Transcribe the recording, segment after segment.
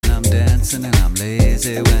dancing and I'm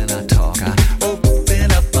lazy when I talk. I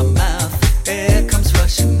open up my mouth, air comes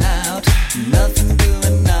rushing out. Nothing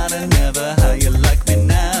doing, nada, never. How you like me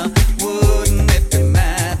now? Wouldn't it be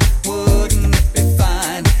mad? Wouldn't it be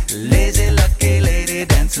fine? Lazy, lucky lady,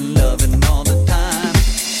 dancing, loving all the time.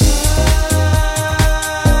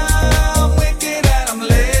 I'm wicked and I'm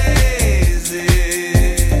lazy.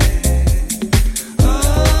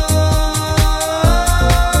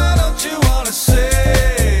 Don't you wanna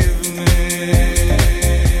save me?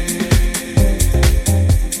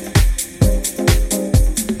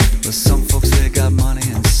 Well, some folks they got money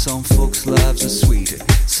and some folks' lives are sweet.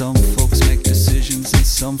 Some folks make decisions and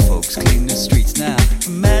some folks clean the streets. Now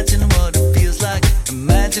imagine what it feels like,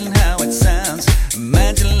 imagine how it sounds.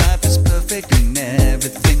 Imagine life is perfect and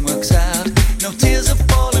everything works out. No tears are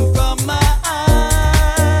falling from my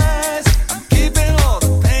eyes. I'm keeping all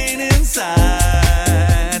the pain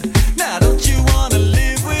inside. Now don't you wanna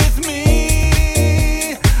live with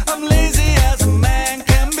me? I'm lazy as a man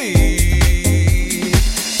can be.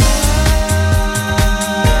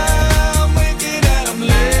 I'm wicked and I'm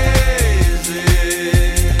lazy.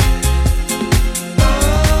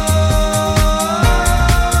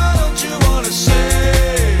 Don't you wanna save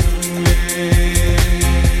me?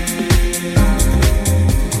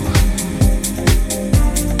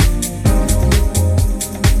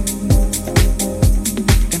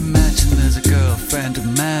 Imagine there's a girlfriend,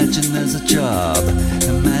 imagine there's a job,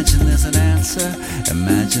 imagine there's an answer,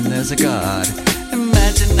 imagine there's a God.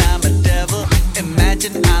 Imagine I'm a devil,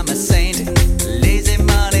 imagine I'm a saint. Lazy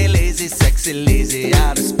money, lazy sexy, lazy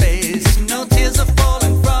out of space. No tears are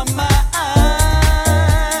falling from my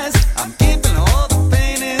eyes. I'm keeping all the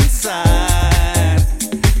pain inside.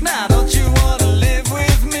 Now don't you wanna live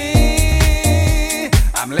with me?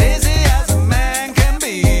 I'm lazy as a man can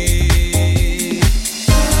be.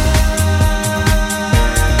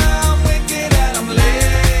 I'm wicked and I'm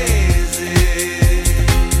lazy.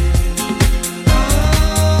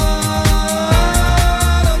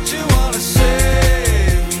 Don't you wanna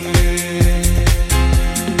save me?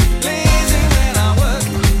 Lazy when I work,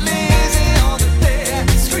 lazy all the day,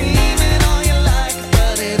 screaming all you like,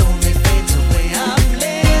 but it only fades away. I'm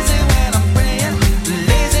lazy when I'm praying,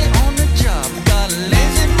 lazy on the job, got a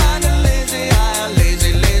lazy mind, a lazy eye, a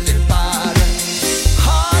lazy, lazy body.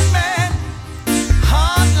 Hard man,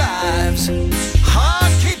 hard lives,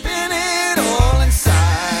 hard keeping it all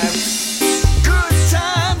inside. Good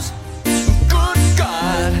times, good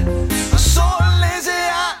God, I'm so lazy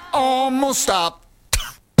I almost stopped.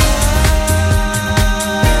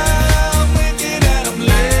 I'm wicked and I'm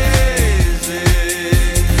lazy.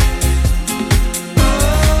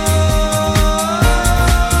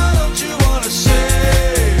 Don't you wanna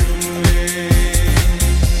save me?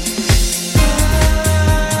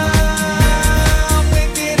 I'm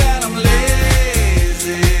wicked and I'm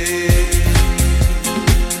lazy.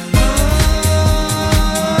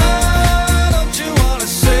 Don't you wanna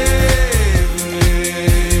save me?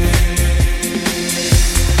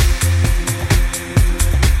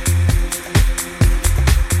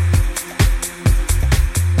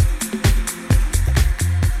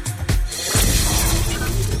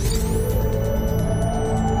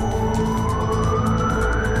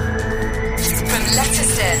 From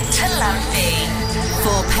Letterston to Lampy.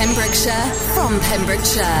 For Pembrokeshire, from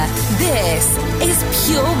Pembrokeshire, this is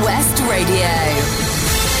Pure West Radio.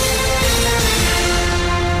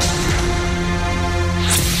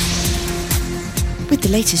 With the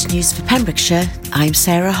latest news for Pembrokeshire, I'm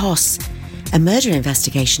Sarah Hoss. A murder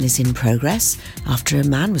investigation is in progress after a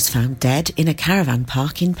man was found dead in a caravan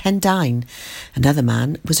park in Pendine. Another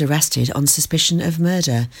man was arrested on suspicion of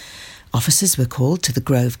murder. Officers were called to the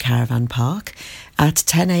Grove Caravan Park at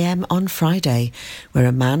 10 a.m. on Friday, where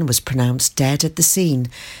a man was pronounced dead at the scene.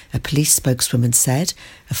 A police spokeswoman said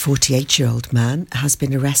a 48-year-old man has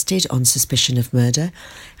been arrested on suspicion of murder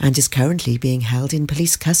and is currently being held in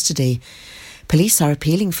police custody. Police are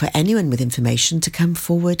appealing for anyone with information to come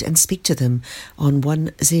forward and speak to them on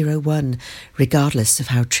 101, regardless of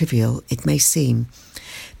how trivial it may seem.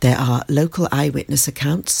 There are local eyewitness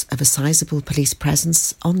accounts of a sizable police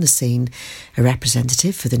presence on the scene. A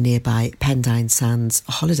representative for the nearby Pendine Sands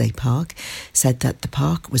Holiday Park said that the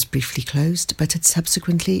park was briefly closed but had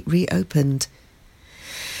subsequently reopened.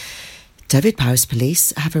 Dyfed-Powys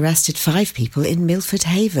Police have arrested 5 people in Milford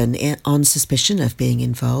Haven on suspicion of being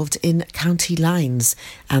involved in county lines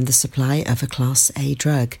and the supply of a Class A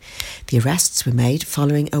drug. The arrests were made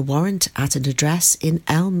following a warrant at an address in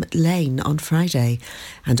Elm Lane on Friday,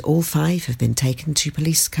 and all 5 have been taken to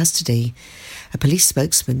police custody. A police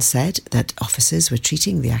spokesman said that officers were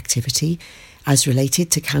treating the activity as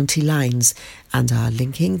related to county lines and are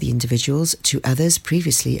linking the individuals to others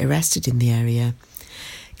previously arrested in the area.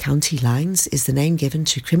 County lines is the name given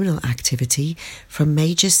to criminal activity from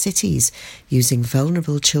major cities using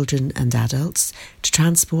vulnerable children and adults to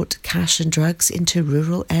transport cash and drugs into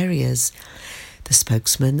rural areas. The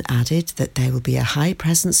spokesman added that there will be a high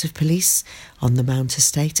presence of police on the Mount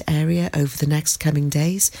Estate area over the next coming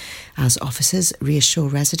days as officers reassure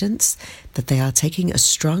residents that they are taking a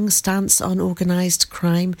strong stance on organised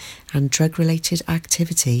crime and drug-related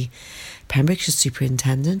activity. Pembrokeshire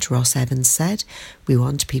Superintendent Ross Evans said, "We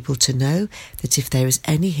want people to know that if there is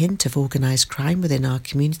any hint of organised crime within our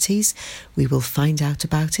communities, we will find out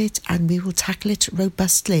about it and we will tackle it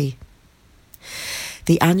robustly."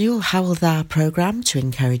 The annual Hywel Dda programme to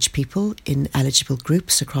encourage people in eligible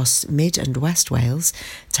groups across Mid and West Wales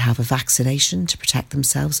to have a vaccination to protect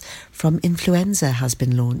themselves from influenza has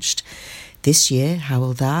been launched. This year,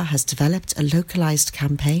 Hywel Dda has developed a localised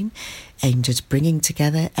campaign aimed at bringing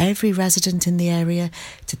together every resident in the area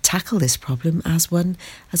to tackle this problem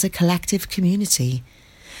as a collective community.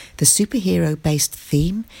 The superhero-based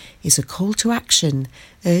theme is a call to action,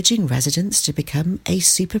 urging residents to become a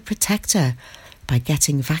super protector by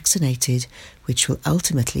getting vaccinated, which will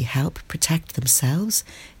ultimately help protect themselves,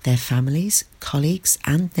 their families, colleagues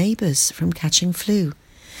and neighbours from catching flu.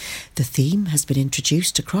 The theme has been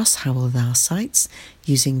introduced across Hywel Dda sites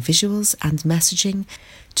using visuals and messaging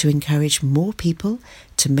to encourage more people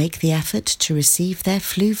to make the effort to receive their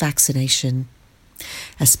flu vaccination.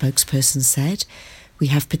 A spokesperson said, "We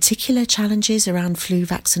have particular challenges around flu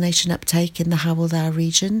vaccination uptake in the Hywel Dda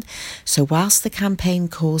region, so whilst the campaign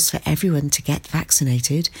calls for everyone to get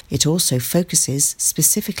vaccinated, it also focuses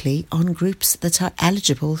specifically on groups that are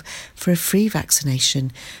eligible for a free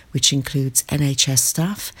vaccination, which includes NHS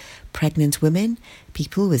staff, pregnant women,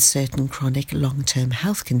 people with certain chronic long-term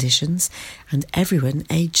health conditions, and everyone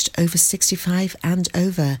aged over 65 and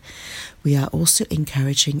over. We are also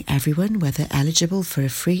encouraging everyone, whether eligible for a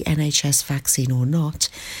free NHS vaccine or not,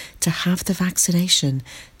 to have the vaccination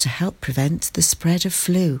to help prevent the spread of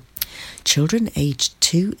flu. Children aged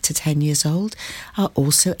 2 to 10 years old are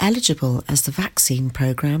also eligible as the vaccine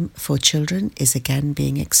programme for children is again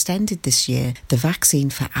being extended this year. The vaccine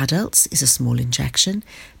for adults is a small injection,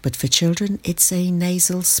 but for children it's a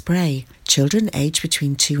nasal spray. Children aged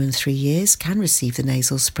between 2 and 3 years can receive the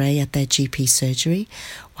nasal spray at their GP surgery,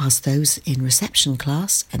 whilst those in reception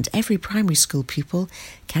class and every primary school pupil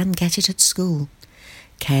can get it at school.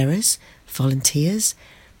 Carers, volunteers,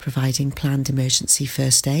 providing planned emergency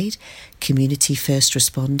first aid, community first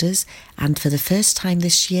responders, and for the first time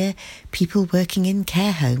this year, people working in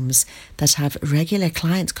care homes that have regular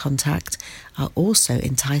client contact are also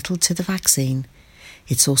entitled to the vaccine.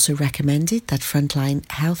 It's also recommended that frontline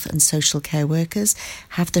health and social care workers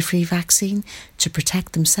have the free vaccine to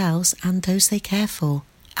protect themselves and those they care for.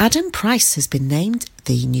 Adam Price has been named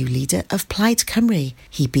the new leader of Plaid Cymru.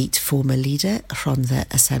 He beat former leader Rhondda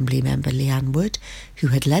Assembly member Leanne Wood, who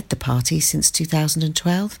had led the party since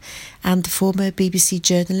 2012, and the former BBC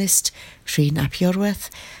journalist Rhyn ap Iorwerth,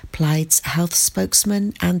 Plaid's health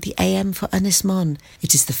spokesman and the AM for Ynys Môn.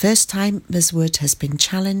 It is the first time Ms Wood has been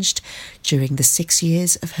challenged during the 6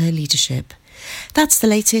 years of her leadership. That's the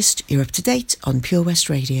latest. You're up to date on Pure West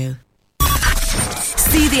Radio.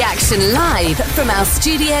 See the action live from our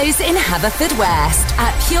studios in Haverfordwest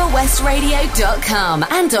at purewestradio.com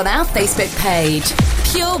and on our Facebook page.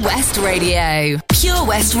 Pure West Radio. Pure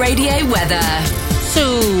West Radio weather.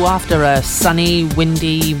 So, after a sunny,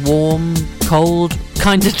 windy, warm, cold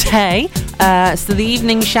kind of day, so the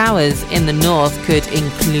evening showers in the north could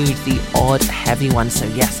include the odd heavy one. So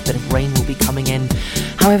yes, a bit of rain will be coming in.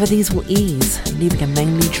 However, these will ease, leaving a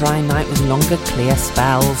mainly dry night with longer clear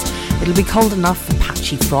spells. It'll be cold enough for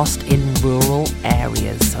patchy frost in rural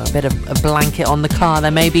areas. So a bit of a blanket on the car there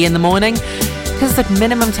maybe in the morning, because the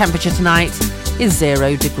minimum temperature tonight is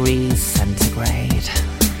 0 degrees centigrade.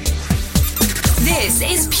 This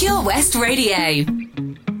is Pure West Radio.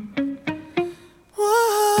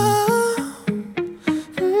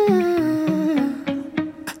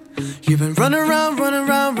 You've been running around,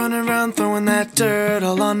 throwing that dirt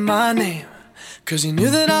all on my name. 'Cause you knew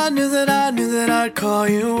that I'd call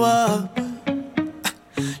you up.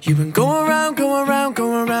 You've been going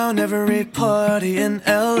around every party in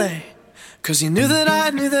LA. 'Cause you knew that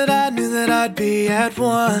I'd be at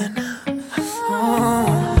one.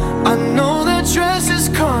 Oh, I know that dress is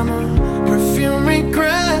karma, perfume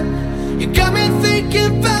regret. You got me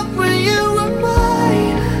thinking about when you were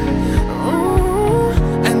mine. Oh,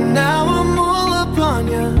 and now I'm all up on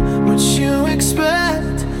you, what you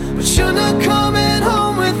expect. But you're not coming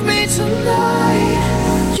home with me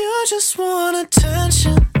tonight. You just wanna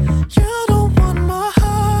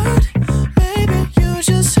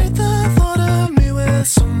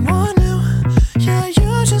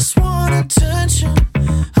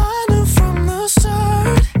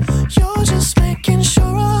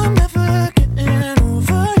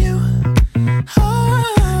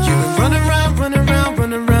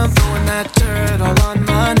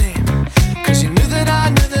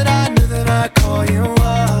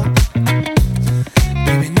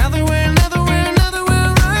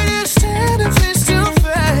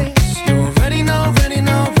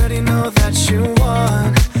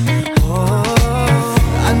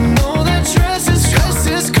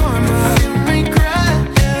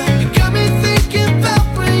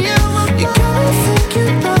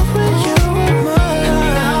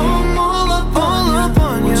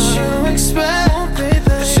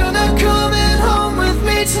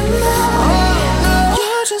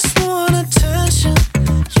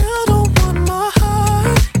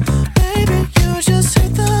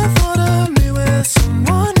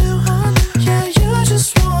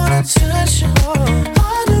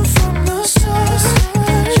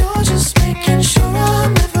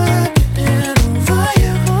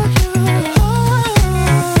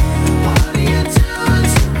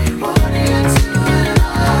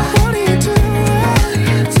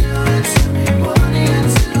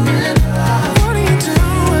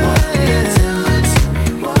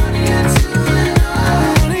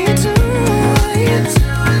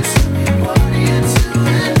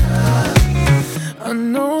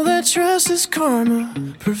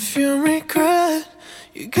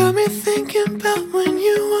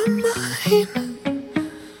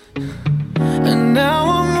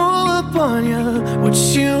on you, what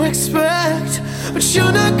you expect. But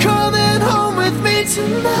you're not coming home with me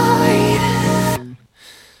tonight.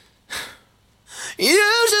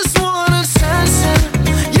 You just want attention.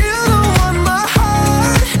 You don't want my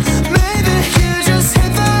heart. Maybe you just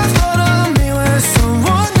hit that thought of me with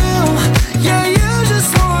someone new. Yeah, you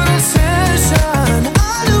just want attention.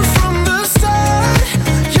 I knew from the start.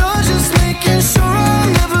 You're just making sure I'll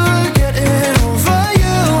never get it over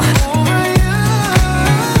you. Over you.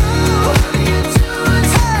 What are you doing?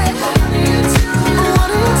 Hey, what are you doing? What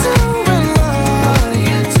are you doing, love? What are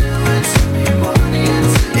you doing to me? What are you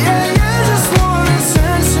doing? Yeah, you just want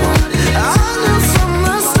attention. I knew from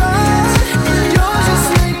the start. You're just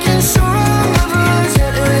making sure I'll never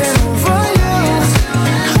get it over you.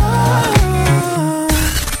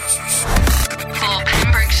 For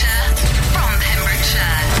Pembrokeshire, from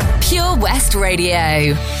Pembrokeshire. Pure West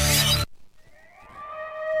Radio.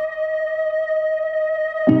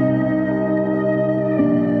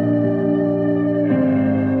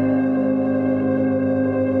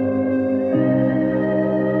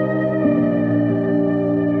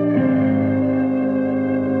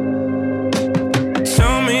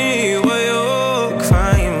 Tell me what you're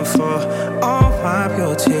crying for. I'll wipe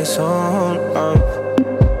your tears on up.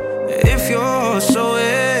 If you're so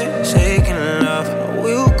taking love,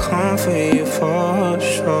 we'll come for you for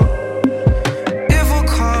sure. If we're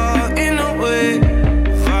caught in a wave,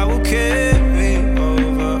 I will carry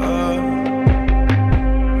over.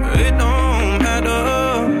 It don't matter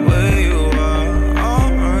where you are,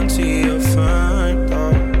 I'll run to your front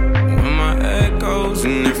door. When my head goes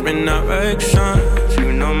in different directions,